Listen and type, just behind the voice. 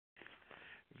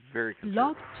Very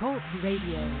Blog conservative. Talk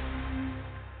Radio.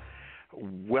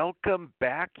 Welcome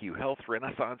back, you health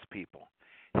renaissance people.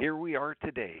 Here we are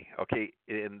today, okay,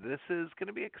 and this is going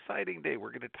to be an exciting day.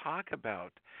 We're going to talk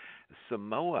about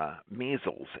Samoa,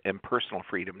 measles, and personal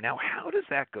freedom. Now, how does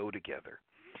that go together?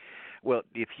 Well,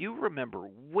 if you remember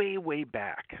way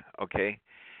back, okay,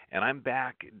 and I'm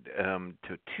back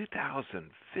to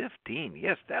 2015.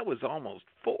 Yes, that was almost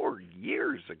 4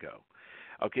 years ago.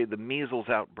 Okay, the measles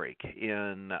outbreak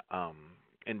in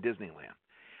Disneyland.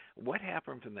 What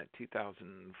happened from that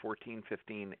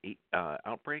 2014-15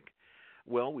 outbreak?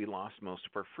 Well, we lost most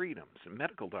of our freedoms.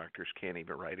 Medical doctors can't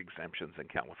even write exemptions in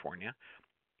California.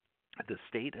 The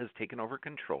state has taken over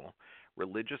control.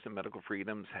 Religious and medical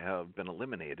freedoms have been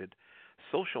eliminated.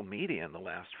 Social media in the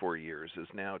last 4 years is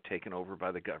now taken over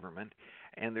by the government,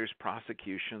 and there's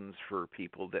prosecutions for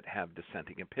people that have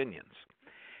dissenting opinions.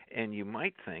 And you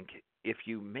might think, if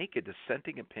you make a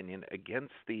dissenting opinion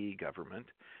against the government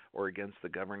or against the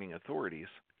governing authorities,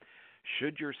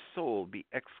 should your soul be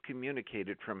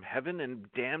excommunicated from heaven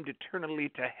and damned eternally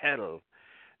to hell?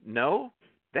 No,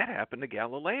 that happened to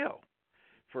Galileo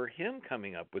for him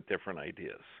coming up with different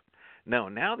ideas. No,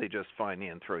 now they just fine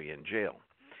you and throw you in jail.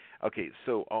 Okay,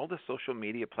 so all the social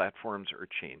media platforms are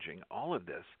changing, all of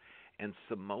this. And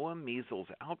Samoa measles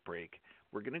outbreak,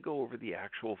 we're going to go over the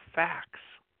actual facts.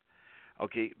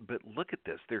 Okay, but look at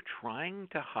this. They're trying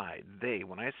to hide.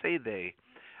 When I say they,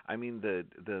 I mean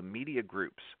the media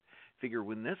groups. Figure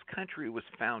when this country was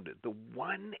founded, the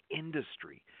one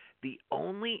industry, the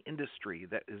only industry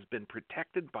that has been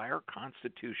protected by our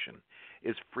Constitution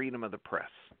is freedom of the press.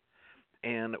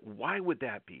 And why would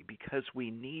that be? Because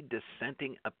we need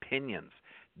dissenting opinions,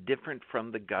 different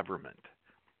from the government.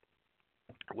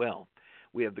 Well,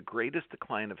 we have the greatest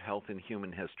decline of health in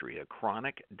human history, a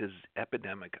chronic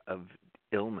epidemic of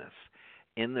illness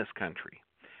in this country.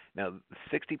 Now,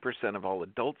 60% of all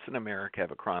adults in America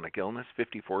have a chronic illness.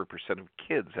 54% of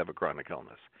kids have a chronic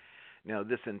illness. Now,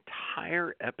 this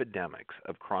entire epidemic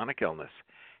of chronic illness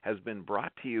has been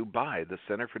brought to you by the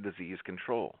Center for Disease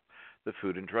Control, the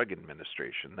Food and Drug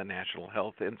Administration, the National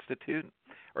Health Institute,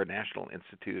 or National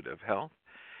Institute of Health,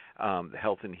 the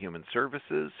Health and Human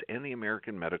Services, and the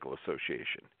American Medical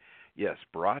Association. Yes,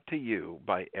 brought to you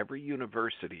by every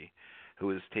university who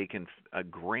has taken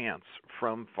grants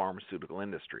from pharmaceutical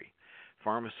industry.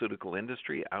 Pharmaceutical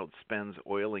industry outspends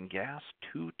oil and gas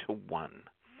 2 to 1.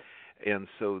 And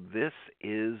so this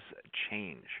is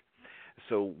change.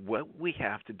 So what we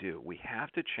have to do, we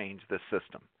have to change the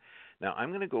system. Now, I'm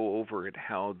going to go over it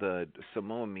how the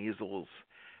Samoa measles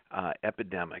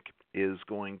epidemic is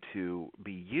going to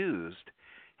be used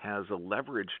as a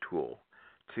leverage tool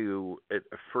to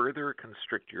further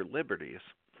constrict your liberties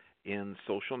in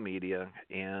social media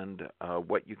and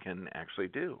what you can actually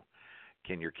do.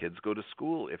 Can your kids go to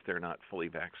school if they're not fully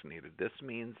vaccinated? This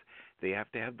means they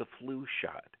have to have the flu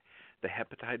shot, the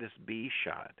hepatitis B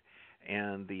shot,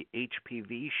 and the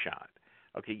HPV shot.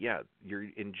 Okay, yeah, you're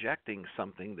injecting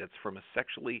something that's from a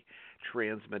sexually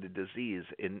transmitted disease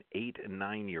in 8 and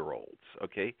 9-year-olds.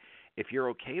 Okay, if you're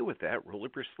okay with that, roll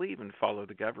up your sleeve and follow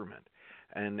the government,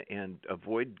 and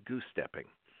avoid goose stepping.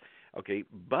 Okay,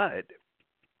 but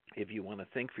if you want to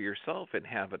think for yourself and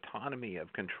have autonomy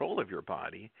of control of your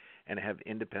body and have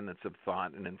independence of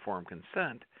thought and informed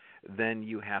consent, then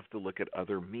you have to look at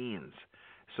other means.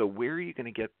 So where are you going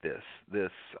to get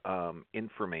this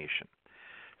information?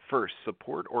 First,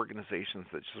 support organizations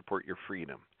that support your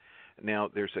freedom. Now,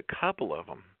 there's a couple of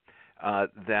them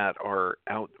that are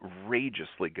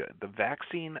outrageously good. The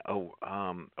Vaccine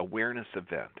Awareness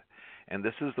Event, and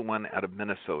this is the one out of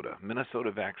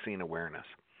Minnesota Vaccine Awareness.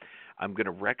 I'm going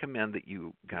to recommend that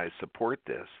you guys support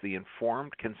this, the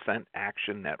Informed Consent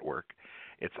Action Network.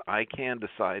 It's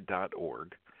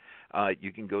icandecide.org.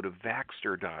 You can go to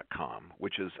Vaxxter.com,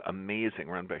 which is amazing,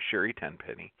 run by Sherry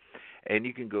Tenpenny. And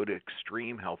you can go to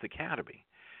Extreme Health Academy.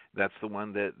 That's the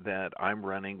one that I'm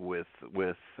running with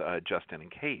Justin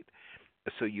and Kate.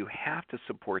 So you have to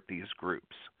support these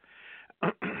groups.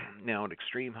 Now, at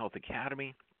Extreme Health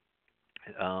Academy,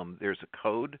 there's a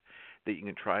code that you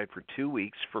can try for 2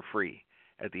 weeks for free.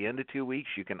 At the end of 2 weeks,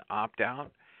 you can opt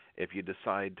out. If you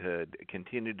decide to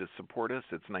continue to support us,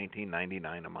 it's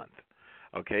 $19.99 a month.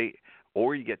 Okay?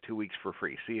 Or you get 2 weeks for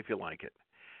free. See if you like it.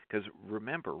 Because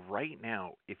remember, right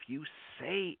now, if you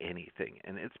say anything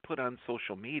and it's put on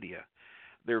social media,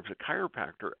 there's a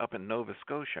chiropractor up in Nova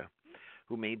Scotia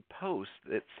who made posts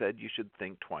that said you should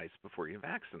think twice before you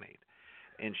vaccinate.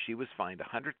 And she was fined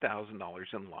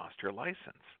 $100,000 and lost her license.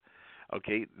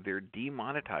 Okay, they're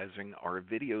demonetizing our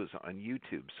videos on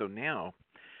YouTube. So now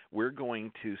we're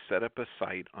going to set up a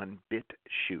site on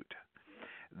BitChute.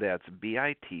 That's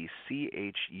BITCHUTE,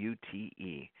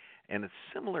 and it's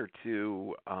similar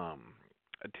to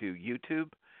YouTube,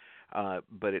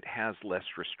 but it has less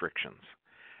restrictions.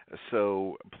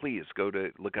 So please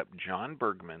look up John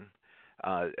Bergman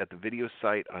at the video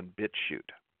site on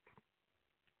BitChute.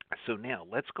 So now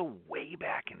let's go way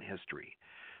back in history.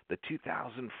 The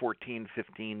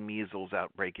 2014-15 measles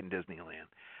outbreak in Disneyland.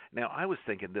 Now, I was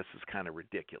thinking this is kind of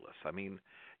ridiculous. I mean,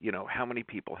 how many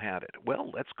people had it?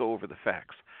 Well, let's go over the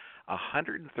facts.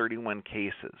 131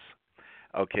 cases,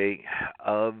 okay,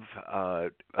 of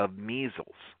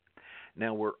measles.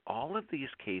 Now, were all of these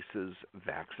cases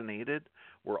vaccinated?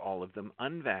 Were all of them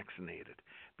unvaccinated?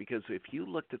 Because if you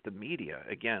looked at the media,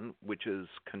 again, which is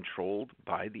controlled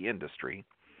by the industry,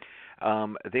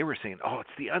 they were saying, oh, it's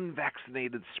the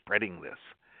unvaccinated spreading this.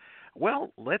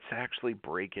 Well, let's actually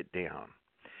break it down.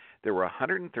 There were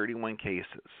 131 cases,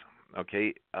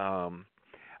 okay?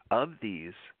 Of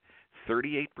these,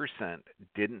 38%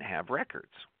 didn't have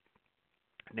records.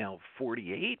 Now,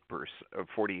 48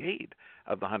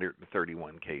 of the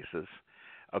 131 cases,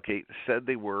 okay, said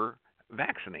they were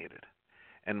vaccinated,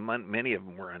 and many of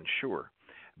them were unsure.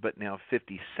 But now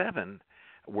 57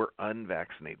 were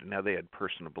unvaccinated. Now, they had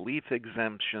personal belief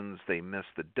exemptions. They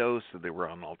missed the dose, so they were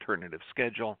on an alternative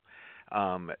schedule.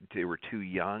 They were too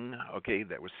young. Okay,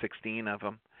 that was 16 of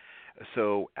them.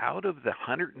 So out of the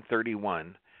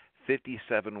 131,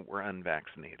 57 were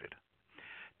unvaccinated.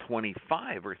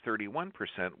 25 or 31%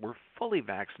 were fully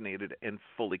vaccinated and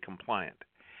fully compliant.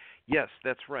 Yes,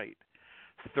 that's right.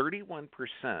 31%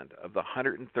 of the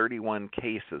 131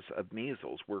 cases of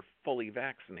measles were fully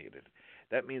vaccinated.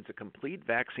 That means a complete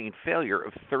vaccine failure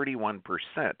of 31%.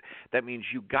 That means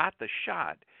you got the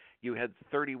shot, you had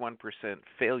 31%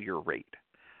 failure rate.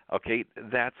 Okay,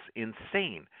 that's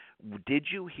insane. Did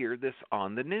you hear this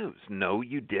on the news? No,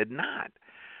 you did not.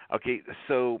 Okay,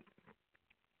 so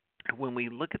when we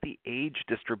look at the age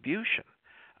distribution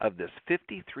of this,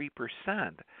 53%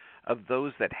 of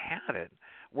those that had it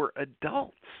were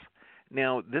adults.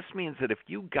 Now, this means that if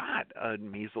you got a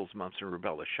measles, mumps, and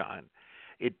rubella shot,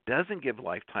 it doesn't give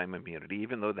lifetime immunity,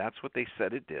 even though that's what they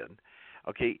said it did.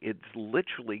 Okay, it's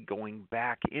literally going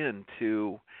back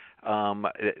into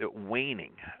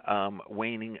waning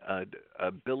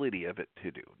ability of it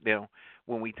to do. Now,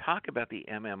 when we talk about the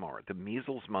MMR, the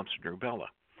measles, mumps, and rubella,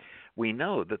 we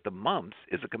know that the mumps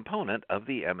is a component of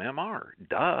the MMR.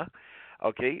 Duh.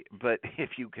 Okay, but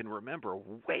if you can remember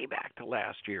way back to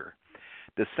last year,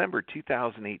 December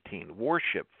 2018,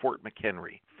 warship Fort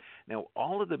McHenry. Now,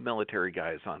 all of the military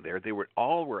guys on there,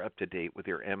 all were up to date with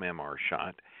their MMR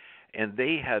shot, and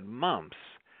they had mumps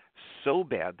so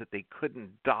bad that they couldn't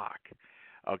dock.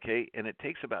 Okay, and it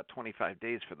takes about 25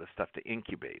 days for the stuff to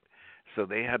incubate. So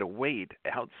they had to wait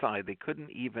outside. They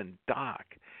couldn't even dock,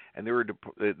 and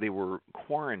they were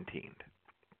quarantined.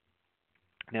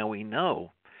 Now we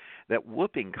know that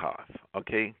whooping cough,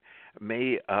 okay,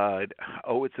 may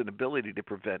owe its inability to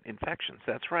prevent infections.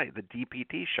 That's right, the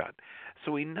DPT shot.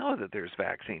 So we know that there's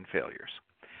vaccine failures.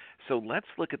 So let's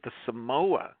look at the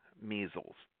Samoa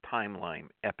measles timeline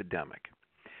epidemic.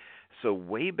 So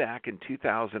way back in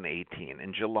 2018,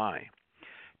 in July,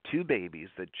 2 babies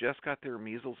that just got their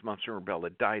measles, mumps, and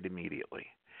rubella died immediately.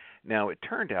 Now, it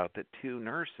turned out that 2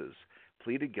 nurses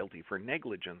pleaded guilty for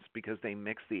negligence because they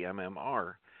mixed the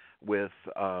MMR with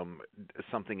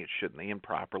something it shouldn't. They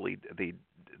improperly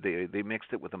they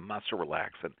mixed it with a muscle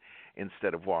relaxant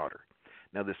instead of water.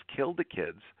 Now, this killed the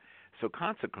kids. So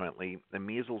consequently, the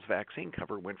measles vaccine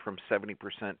cover went from 70%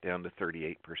 down to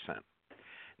 38%.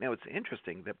 Now, it's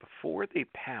interesting that before they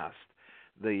passed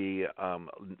the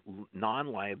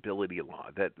non-liability law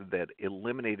that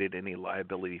eliminated any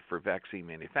liability for vaccine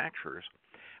manufacturers,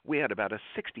 we had about a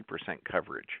 60%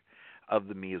 coverage of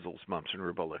the measles, mumps, and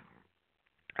rubella.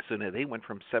 So now they went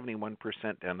from 71%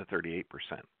 down to 38%.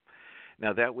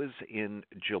 Now, that was in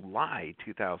July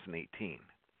 2018.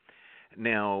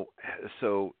 Now,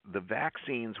 so the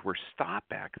vaccines were stopped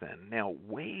back then. Now,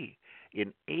 way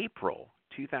in April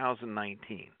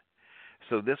 2019,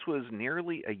 so this was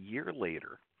nearly a year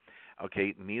later,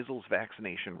 okay, measles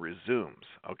vaccination resumes,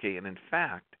 okay, and in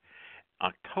fact,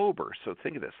 October, so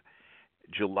think of this,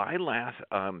 July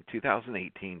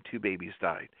 2018, 2 babies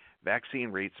died.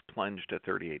 Vaccine rates plunged to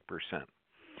 38%.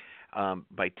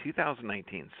 By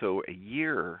 2019, so a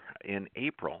year in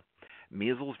April,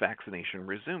 measles vaccination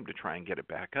resumed to try and get it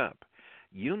back up.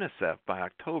 UNICEF, by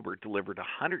October, delivered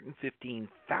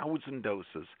 115,000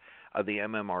 doses of the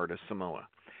MMR to Samoa.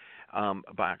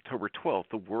 By October 12th,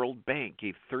 the World Bank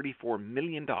gave $34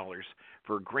 million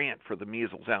for a grant for the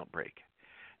measles outbreak.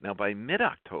 Now, by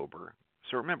mid-October,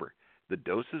 so remember, the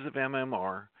doses of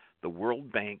MMR, the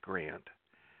World Bank grant,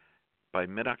 by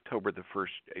mid-October, the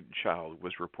first child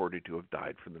was reported to have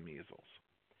died from the measles.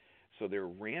 So they're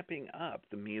ramping up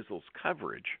the measles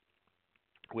coverage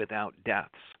without deaths,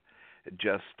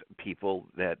 just people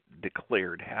that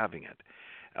declared having it.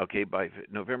 Okay, by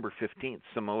November 15th,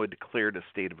 Samoa declared a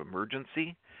state of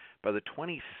emergency. By the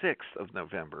 26th of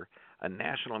November, a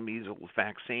national measles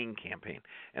vaccine campaign.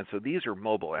 And so these are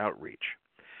mobile outreach.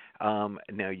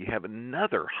 Now you have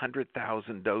another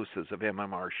 100,000 doses of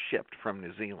MMR shipped from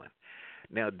New Zealand.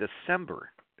 Now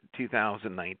December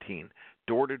 2019,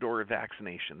 door-to-door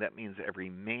vaccination. That means every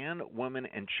man, woman,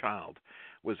 and child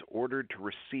was ordered to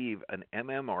receive an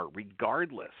MMR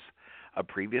regardless of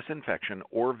previous infection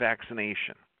or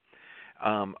vaccination.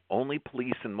 Only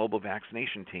police and mobile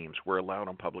vaccination teams were allowed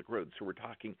on public roads. So we're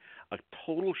talking a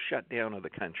total shutdown of the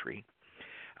country.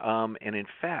 And in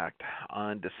fact,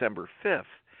 on December 5th,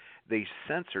 they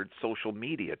censored social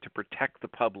media to protect the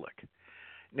public.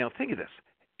 Now think of this.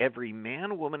 Every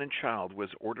man, woman, and child was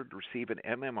ordered to receive an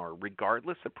MMR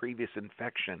regardless of previous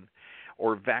infection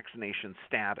or vaccination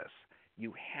status.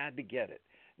 You had to get it.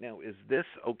 Now, is this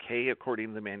okay according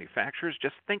to the manufacturers?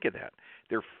 Just think of that.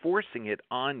 They're forcing it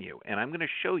on you. And I'm going to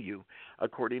show you,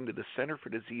 according to the Center for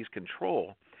Disease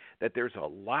Control, that there's a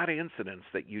lot of incidents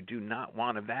that you do not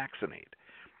want to vaccinate.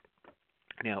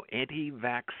 Now,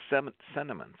 anti-vax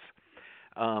sentiments,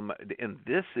 and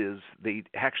this is, they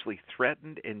actually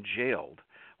threatened and jailed.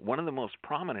 One of the most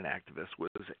prominent activists was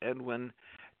Edwin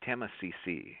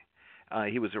Tamasisi.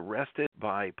 He was arrested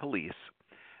by police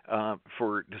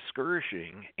for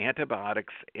discouraging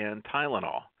antibiotics and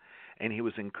Tylenol, and he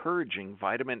was encouraging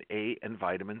vitamin A and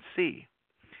vitamin C.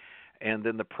 And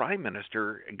then the prime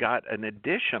minister got an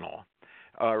additional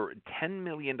 $10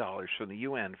 million from the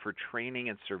UN for training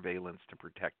and surveillance to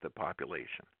protect the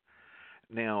population.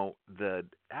 Now, the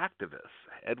activist,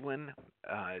 Edwin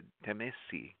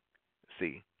Tamasisi,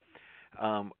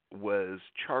 was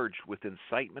charged with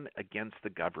incitement against the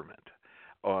government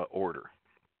order.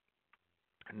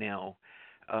 Now,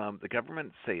 the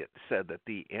government said that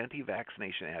the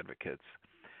anti-vaccination advocates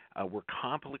were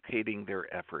complicating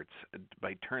their efforts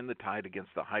by turning the tide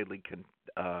against the highly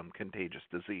contagious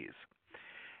disease.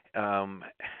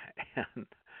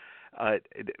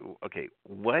 Okay,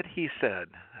 what he said,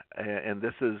 and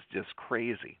this is just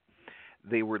crazy,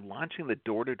 they were launching the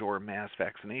door-to-door mass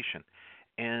vaccination,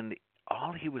 and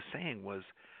all he was saying was,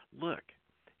 look,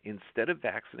 instead of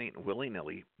vaccinating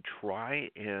willy-nilly, try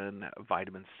in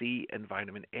vitamin C and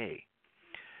vitamin A.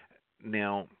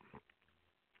 Now,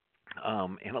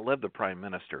 and I love the Prime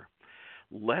Minister.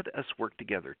 Let us work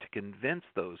together to convince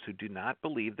those who do not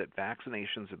believe that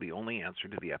vaccinations are the only answer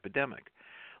to the epidemic.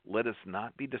 Let us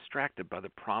not be distracted by the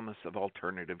promise of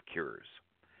alternative cures.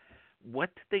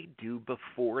 What did they do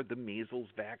before the measles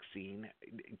vaccine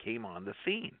came on the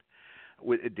scene?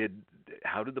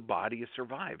 How did the body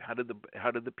survive? How did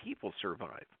the people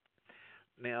survive?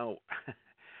 Now,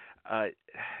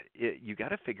 you got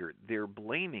to figure they're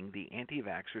blaming the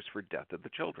anti-vaxxers for death of the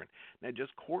children. Now,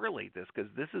 just correlate this,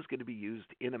 because this is going to be used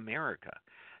in America,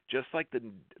 just like the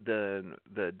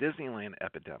Disneyland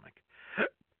epidemic.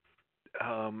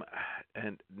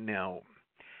 And now,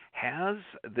 as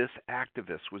this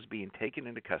activist was being taken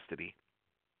into custody,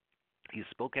 he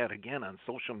spoke out again on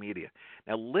social media.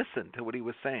 Now listen to what he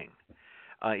was saying.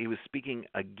 He was speaking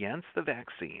against the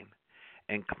vaccine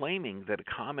and claiming that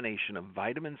a combination of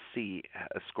vitamin C,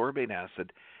 ascorbic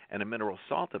acid, and a mineral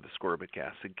salt of ascorbic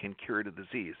acid can cure the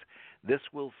disease. This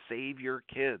will save your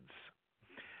kids.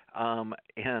 And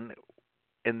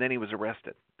then he was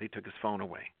arrested. They took his phone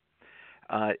away.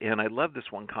 And I love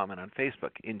this one comment on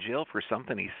Facebook. In jail for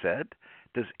something he said?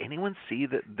 Does anyone see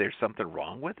that there's something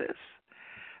wrong with this?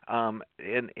 And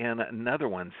another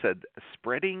one said,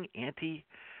 spreading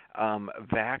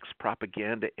anti-vax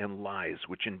propaganda and lies,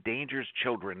 which endangers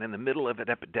children in the middle of an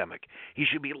epidemic. He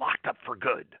should be locked up for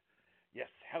good. Yes,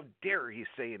 how dare he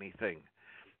say anything?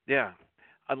 Yeah,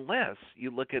 unless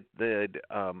you look at the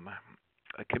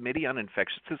Committee on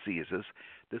Infectious Diseases.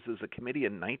 This is a committee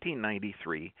in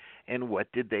 1993, and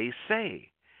what did they say?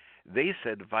 They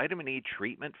said vitamin E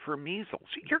treatment for measles.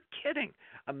 You're kidding.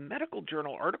 A medical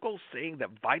journal article saying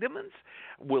that vitamins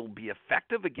will be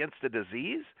effective against the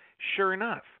disease? Sure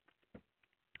enough.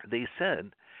 They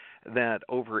said that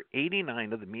over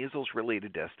 89 of the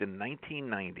measles-related deaths in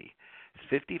 1990,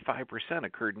 55%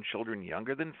 occurred in children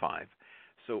younger than 5.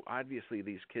 So obviously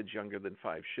these kids younger than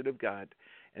 5 should have got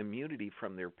immunity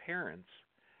from their parents.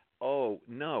 Oh,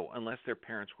 no, unless their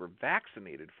parents were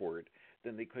vaccinated for it,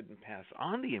 then they couldn't pass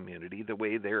on the immunity the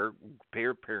way their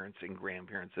parents and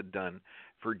grandparents had done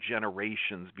for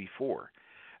generations before.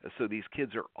 So these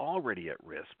kids are already at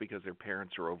risk because their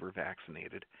parents are over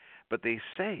vaccinated. But they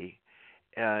say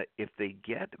if they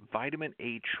get vitamin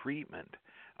A treatment,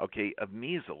 okay, of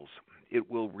measles, it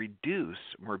will reduce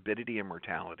morbidity and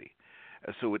mortality.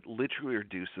 So it literally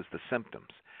reduces the symptoms.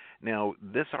 Now,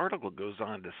 this article goes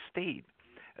on to state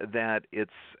that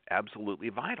it's absolutely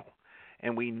vital.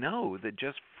 And we know that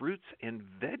just fruits and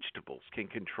vegetables can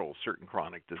control certain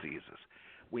chronic diseases.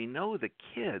 We know that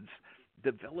kids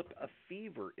develop a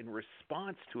fever in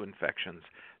response to infections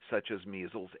such as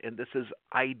measles, and this is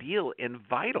ideal and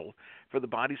vital for the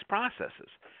body's processes.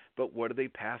 But what are they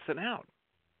passing out?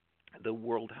 The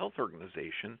World Health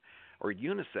Organization, or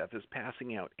UNICEF, is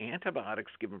passing out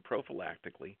antibiotics given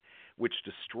prophylactically, which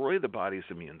destroy the body's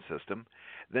immune system.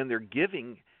 Then they're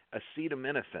giving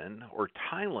acetaminophen or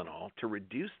Tylenol to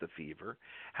reduce the fever.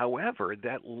 However,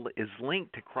 that is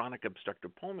linked to chronic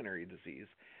obstructive pulmonary disease,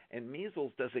 and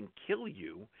measles doesn't kill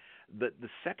you. The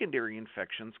secondary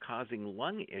infections causing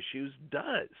lung issues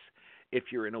does if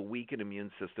you're in a weakened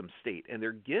immune system state. And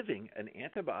they're giving an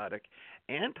antibiotic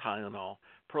and Tylenol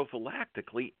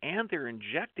prophylactically, and they're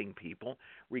injecting people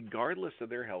regardless of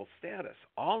their health status.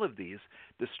 All of these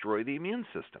destroy the immune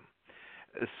system.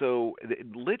 So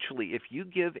literally, if you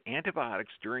give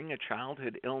antibiotics during a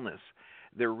childhood illness,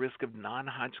 their risk of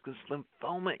non-Hodgkin's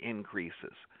lymphoma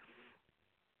increases.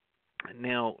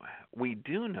 Now, we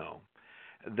do know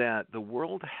that the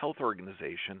World Health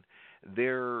Organization,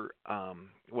 their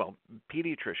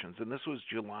pediatricians, and this was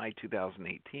July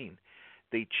 2018,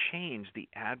 they changed the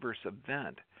adverse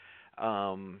event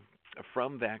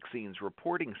from vaccines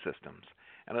reporting systems.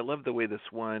 And I love the way this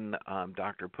one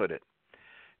doctor put it.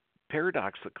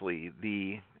 Paradoxically,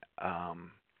 the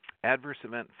adverse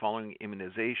event following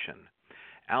immunization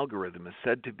algorithm is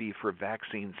said to be for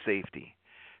vaccine safety.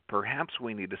 Perhaps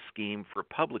we need a scheme for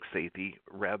public safety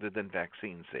rather than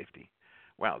vaccine safety.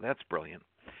 Wow, that's brilliant.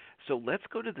 So let's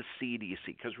go to the CDC,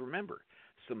 because remember,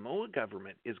 Samoa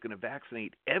government is going to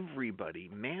vaccinate everybody,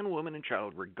 man, woman, and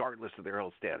child, regardless of their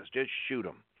health status. Just shoot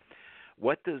them.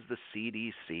 What does the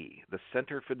CDC, the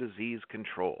Center for Disease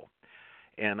Control,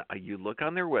 and you look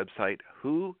on their website,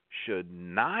 who should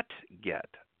not get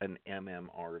an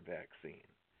MMR vaccine?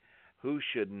 Who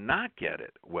should not get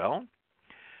it? Well,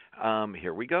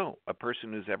 here we go. A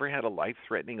person who's ever had a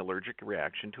life-threatening allergic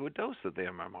reaction to a dose of the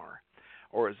MMR,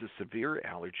 or has a severe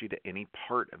allergy to any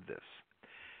part of this.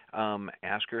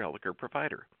 Ask your healthcare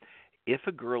provider. If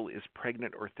a girl is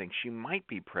pregnant or thinks she might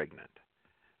be pregnant,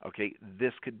 okay,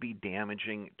 this could be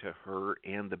damaging to her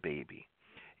and the baby.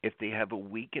 If they have a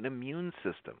weakened immune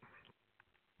system,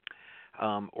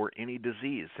 or any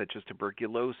disease such as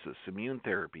tuberculosis, immune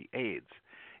therapy, AIDS,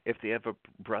 if they have a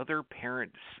brother,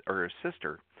 parent, or a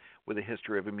sister with a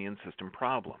history of immune system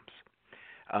problems,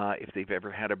 if they've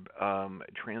ever had a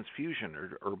transfusion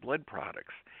or blood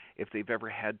products, if they've ever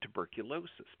had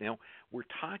tuberculosis. Now, we're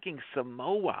talking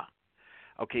Samoa.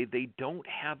 Okay, they don't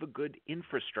have a good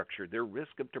infrastructure. Their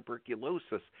risk of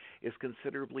tuberculosis is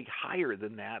considerably higher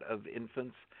than that of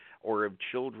infants or of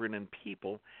children and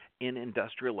people in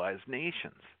industrialized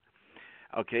nations.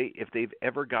 Okay, if they've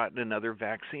ever gotten another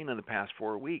vaccine in the past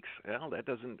 4 weeks, well, that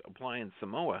doesn't apply in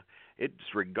Samoa.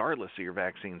 It's regardless of your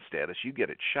vaccine status, you get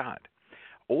it shot.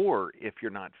 Or if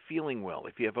you're not feeling well,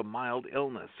 if you have a mild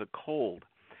illness, a cold,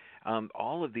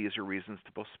 all of these are reasons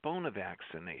to postpone a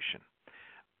vaccination.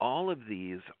 All of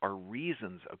these are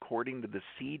reasons, according to the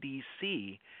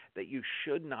CDC, that you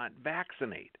should not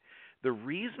vaccinate. The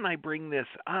reason I bring this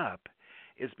up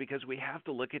is because we have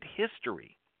to look at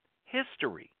history.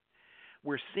 History.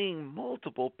 We're seeing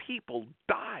multiple people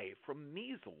die from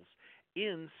measles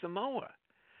in Samoa.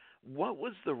 What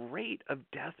was the rate of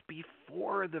death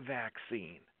before the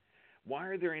vaccine? Why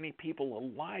are there any people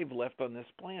alive left on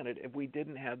this planet if we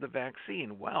didn't have the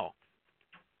vaccine? Well,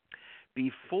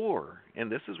 before,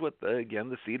 and this is what, again,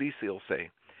 the CDC will say,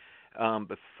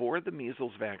 before the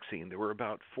measles vaccine, there were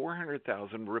about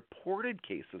 400,000 reported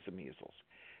cases of measles.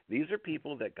 These are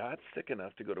people that got sick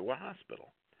enough to go to a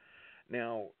hospital.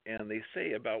 Now, and they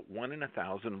say about 1 in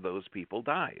 1,000 of those people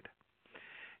died.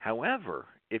 However,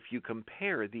 if you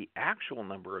compare the actual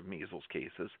number of measles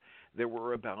cases, there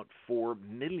were about 4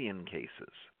 million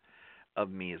cases of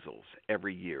measles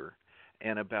every year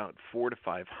and about 400 to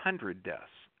 500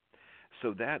 deaths.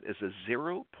 So that is a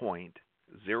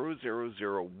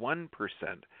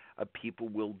 0.0001% of people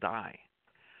will die.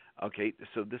 Okay,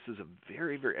 so this is a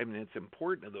very, very, I mean, it's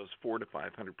important to those 400 to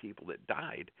 500 people that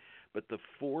died, but the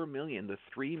 4 million, the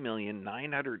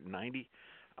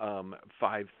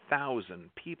 3,995,000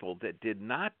 people that did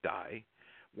not die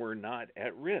were not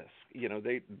at risk. You know,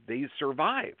 they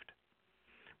survived.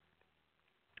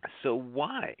 So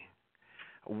why?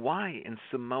 Why in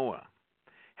Samoa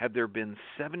have there been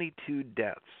 72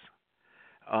 deaths?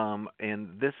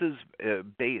 And this is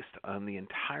based on the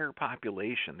entire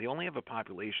population. They only have a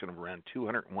population of around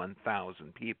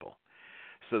 201,000 people.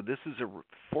 So this is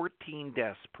 14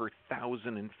 deaths per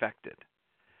 1,000 infected.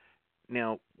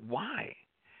 Now, why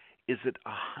is it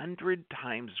 100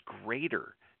 times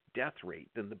greater death rate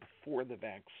than before the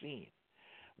vaccine?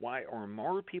 Why are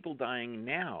more people dying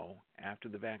now after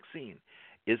the vaccine?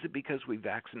 Is it because we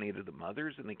vaccinated the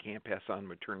mothers and they can't pass on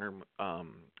maternal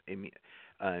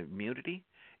immunity?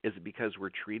 Is it because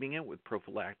we're treating it with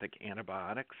prophylactic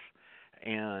antibiotics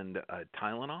and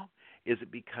Tylenol? Is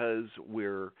it because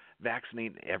we're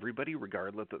vaccinating everybody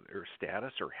regardless of their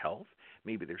status or health?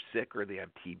 Maybe they're sick or they have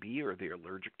TB or they're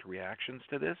allergic to reactions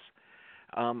to this.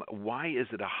 Why is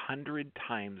it 100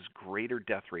 times greater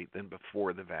death rate than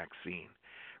before the vaccine?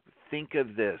 Think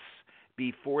of this,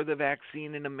 before the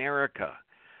vaccine in America,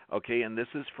 okay, and this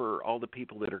is for all the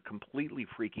people that are completely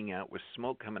freaking out with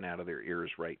smoke coming out of their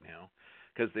ears right now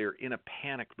because they're in a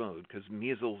panic mode because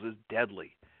measles is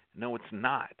deadly. No, it's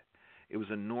not. It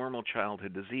was a normal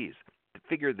childhood disease.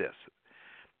 Figure this,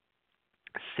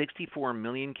 64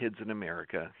 million kids in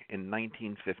America in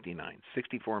 1959,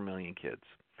 64 million kids,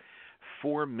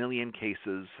 4 million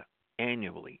cases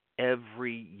annually,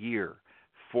 every year.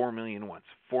 4 million once,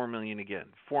 4 million again,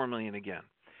 4 million again.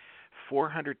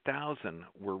 400,000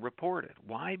 were reported.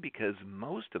 Why? Because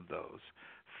most of those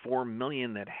 4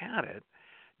 million that had it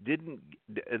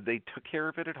they took care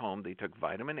of it at home. They took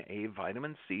vitamin A,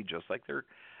 vitamin C, just like their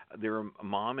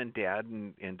mom and dad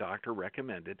and doctor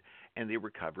recommended, and they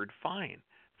recovered fine.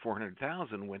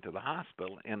 400,000 went to the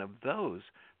hospital, and of those,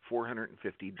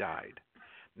 450 died.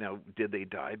 Now, did they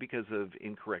die because of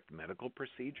incorrect medical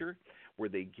procedure? Were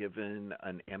they given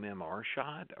an MMR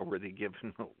shot? Or were they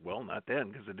given, well, not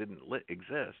then because it didn't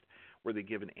exist. Were they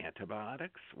given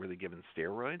antibiotics? Were they given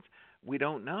steroids? We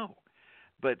don't know.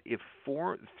 But if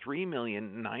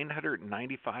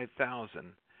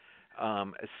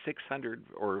 3,995,600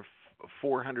 or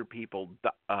 400 people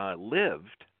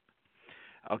lived,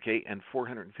 okay, and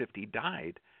 450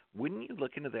 died, wouldn't you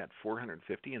look into that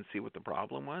 450 and see what the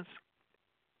problem was?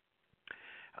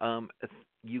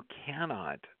 You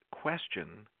cannot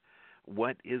question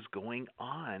what is going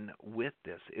on with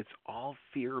this. It's all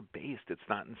fear-based. It's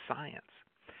not in science.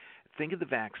 Think of the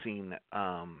vaccine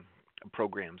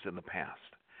programs in the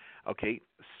past. Okay,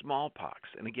 smallpox.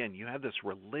 And again, you have this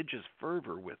religious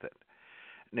fervor with it.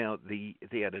 Now, they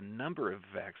had a number of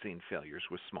vaccine failures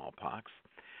with smallpox.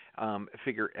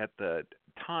 Figure at the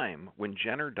time when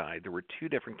Jenner died, there were two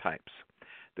different types.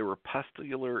 There were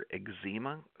pustular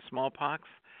eczema smallpox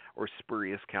or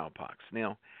spurious cowpox.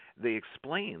 Now, they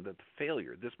explained that the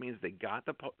failure, this means they got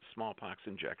the smallpox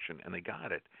injection and they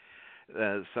got it.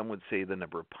 Some would say the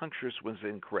number of punctures was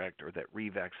incorrect, or that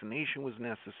revaccination was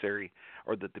necessary,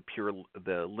 or that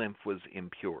the lymph was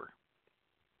impure.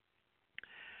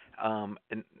 And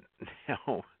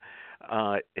now,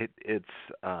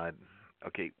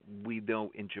 okay. We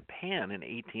know in Japan in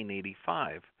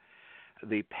 1885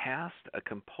 they passed a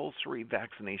compulsory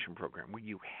vaccination program where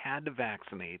you had to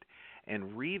vaccinate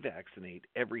and revaccinate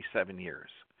every 7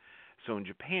 years. So in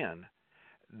Japan,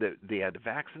 they had to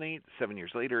vaccinate, 7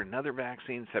 years later another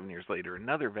vaccine, 7 years later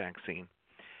another vaccine,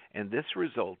 and this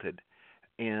resulted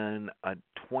in a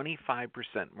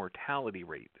 25% mortality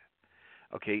rate.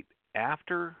 Okay,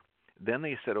 then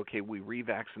they said, okay, we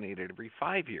revaccinated every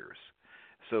 5 years.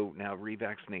 So now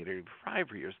revaccinated every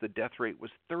 5 years, the death rate was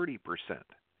 30%.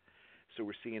 So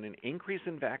we're seeing an increase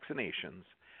in vaccinations,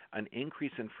 an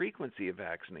increase in frequency of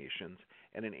vaccinations,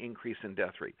 and an increase in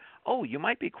death rate. Oh, you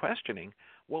might be questioning,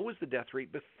 what was the death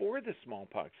rate before the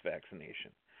smallpox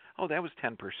vaccination? Oh, that was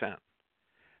 10%.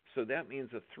 So that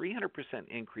means a 300%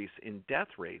 increase in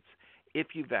death rates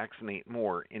if you vaccinate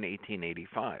more in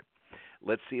 1885.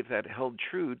 Let's see if that held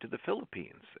true to the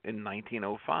Philippines in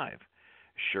 1905.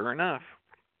 Sure enough,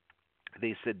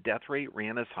 they said death rate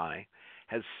ran as high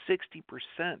as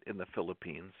 60% in the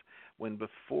Philippines, when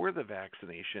before the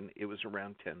vaccination it was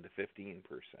around 10 to 15%.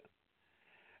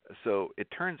 So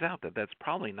it turns out that that's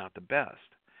probably not the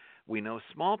best. We know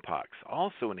smallpox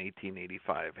also in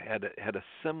 1885 had a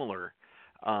similar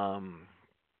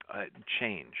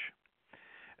change.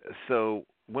 So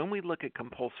when we look at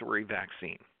compulsory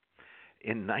vaccine,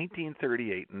 in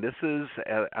 1938, and this is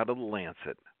out of the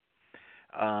Lancet,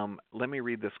 let me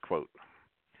read this quote.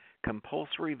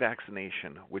 Compulsory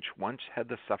vaccination, which once had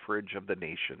the suffrage of the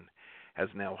nation,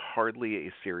 has now hardly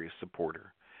a serious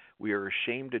supporter. We are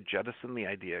ashamed to jettison the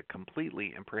idea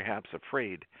completely and perhaps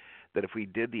afraid that if we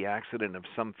did, the accident of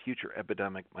some future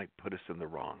epidemic might put us in the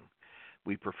wrong.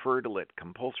 We prefer to let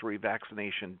compulsory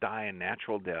vaccination die a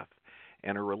natural death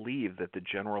and are relieved that the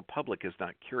general public is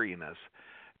not curing us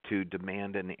to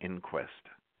demand an inquest.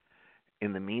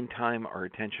 In the meantime, our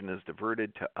attention is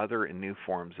diverted to other and new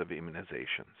forms of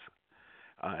immunizations.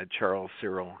 Charles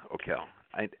Cyril O'Kell.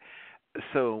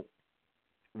 So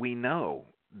we know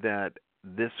that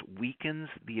this weakens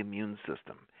the immune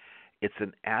system. It's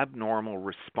an abnormal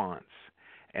response.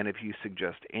 And if you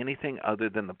suggest anything other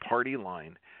than the party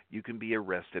line, you can be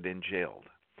arrested and jailed.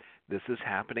 This is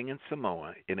happening in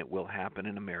Samoa, and it will happen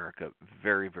in America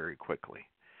very, very quickly.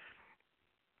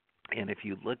 And if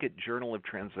you look at Journal of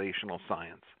Translational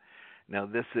Science, now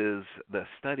this is the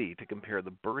study to compare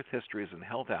the birth histories and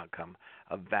health outcome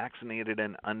of vaccinated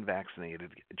and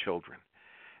unvaccinated children,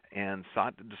 and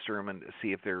sought to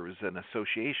see if there was an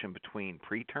association between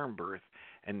preterm birth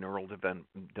and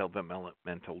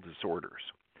neurodevelopmental disorders.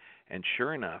 And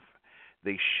sure enough,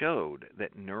 they showed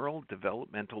that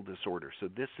neurodevelopmental disorders, so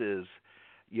this is,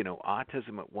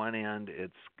 autism at one end,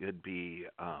 it could be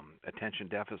attention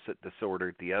deficit disorder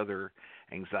at the other,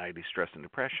 anxiety, stress, and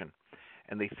depression.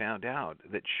 And they found out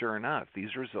that sure enough,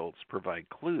 these results provide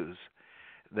clues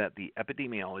that the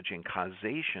epidemiology and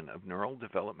causation of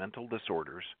neurodevelopmental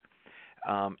disorders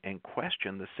and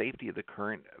question the safety of the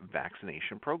current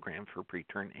vaccination program for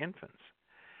preterm infants.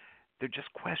 They're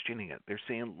just questioning it. They're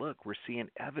saying, look, we're seeing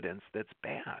evidence that's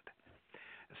bad.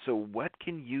 So what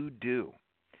can you do?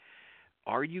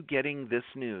 Are you getting this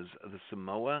news of the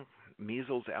Samoa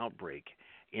measles outbreak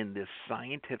in this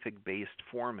scientific-based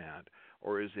format,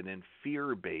 or is it in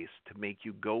fear-based to make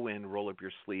you go in, roll up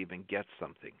your sleeve, and get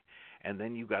something? And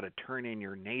then you got to turn in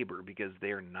your neighbor because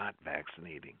they're not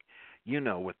vaccinating. You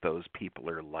know what those people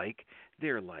are like.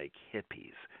 They're like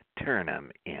hippies. Turn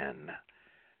them in.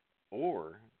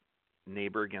 Or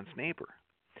neighbor against neighbor.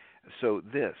 So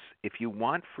this, if you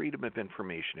want freedom of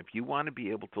information, if you want to be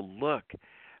able to look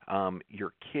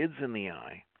your kids in the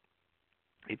eye,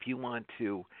 if you want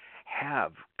to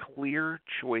have clear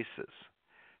choices,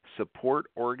 support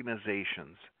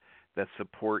organizations that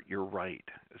support your right,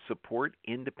 support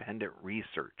independent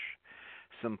research,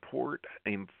 support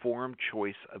informed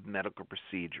choice of medical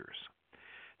procedures,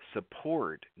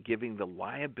 support giving the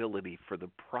liability for the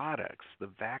products, the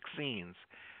vaccines,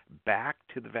 back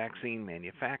to the vaccine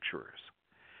manufacturers.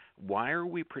 Why are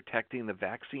we protecting the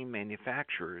vaccine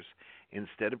manufacturers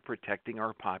instead of protecting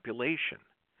our population?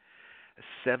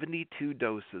 72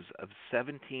 doses of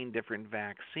 17 different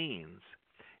vaccines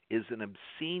is an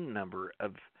obscene number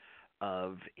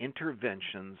of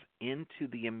interventions into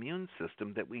the immune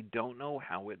system that we don't know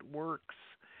how it works.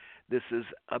 This is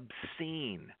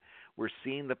obscene. We're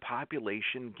seeing the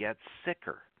population get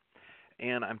sicker.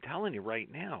 And I'm telling you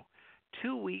right now,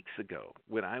 2 weeks ago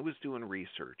when I was doing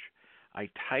research, I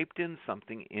typed in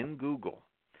something in Google,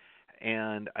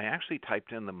 and I actually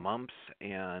typed in the mumps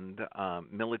and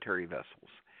military vessels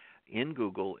in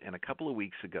Google, and a couple of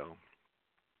weeks ago,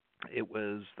 it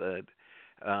was the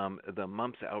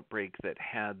mumps outbreak that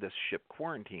had this ship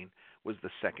quarantine was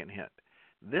the second hit.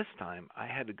 This time, I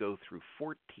had to go through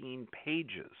 14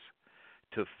 pages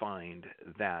to find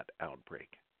that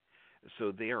outbreak.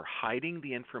 So they are hiding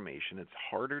the information. It's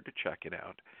harder to check it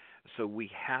out. So we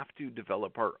have to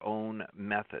develop our own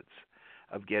methods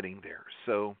of getting there.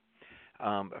 So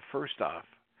first off,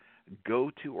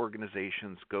 go to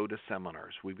organizations, go to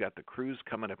seminars. We've got the cruise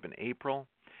coming up in April.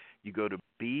 You go to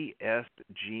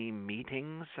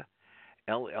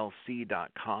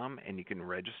bsgmeetingsllc.com and you can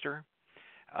register.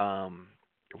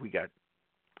 We got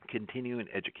continuing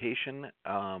education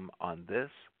on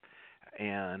this,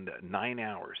 and 9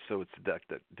 hours, so it's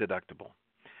deductible.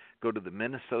 Go to the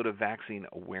Minnesota Vaccine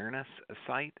Awareness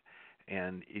site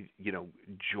and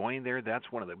join there.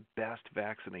 That's one of the best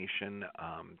vaccination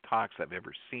talks I've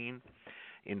ever seen.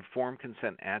 Informed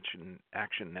Consent Action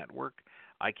Network,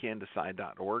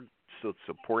 ICanDecide.org, so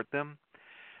support them.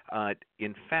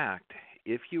 In fact,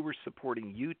 if you were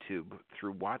supporting YouTube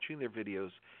through watching their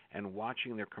videos and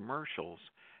watching their commercials,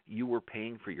 you were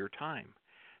paying for your time.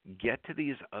 Get to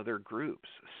these other groups.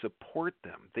 Support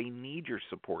them. They need your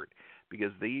support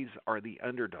because these are the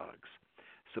underdogs.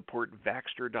 Support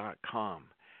Vaxxter.com.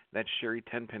 That's Sherry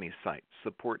Tenpenny's site.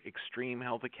 Support Extreme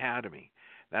Health Academy.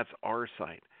 That's our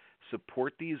site.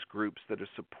 Support these groups that are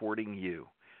supporting you.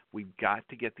 We've got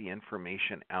to get the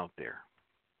information out there.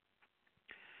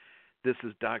 This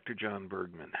is Dr. John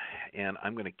Bergman, and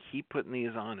I'm going to keep putting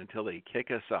these on until they kick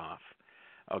us off.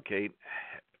 Okay?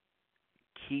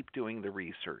 Keep doing the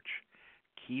research.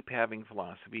 Keep having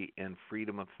philosophy and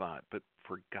freedom of thought. But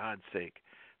for God's sake,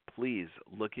 please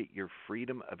look at your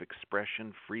freedom of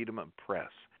expression, freedom of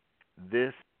press.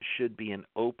 This should be an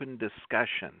open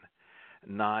discussion,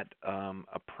 not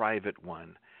a private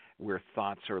one where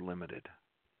thoughts are limited.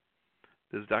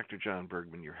 This is Dr. John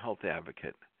Bergman, your health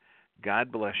advocate.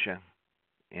 God bless you,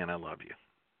 and I love you.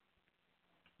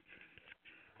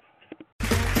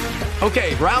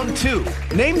 Okay, round 2.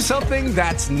 Name something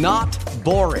that's not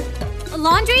boring. A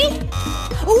laundry?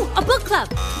 Ooh, a book club.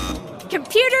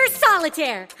 Computer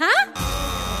solitaire, huh?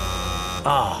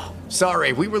 Ah,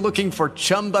 sorry, we were looking for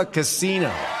Chumba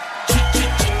Casino.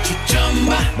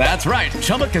 That's right,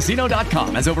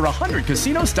 ChumbaCasino.com has over 100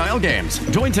 casino-style games.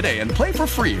 Join today and play for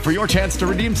free for your chance to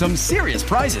redeem some serious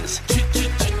prizes.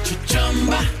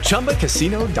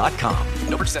 ChumbaCasino.com.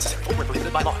 No purchase necessary. Void where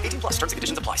prohibited by law. 18+. Terms and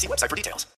conditions apply. See website for details.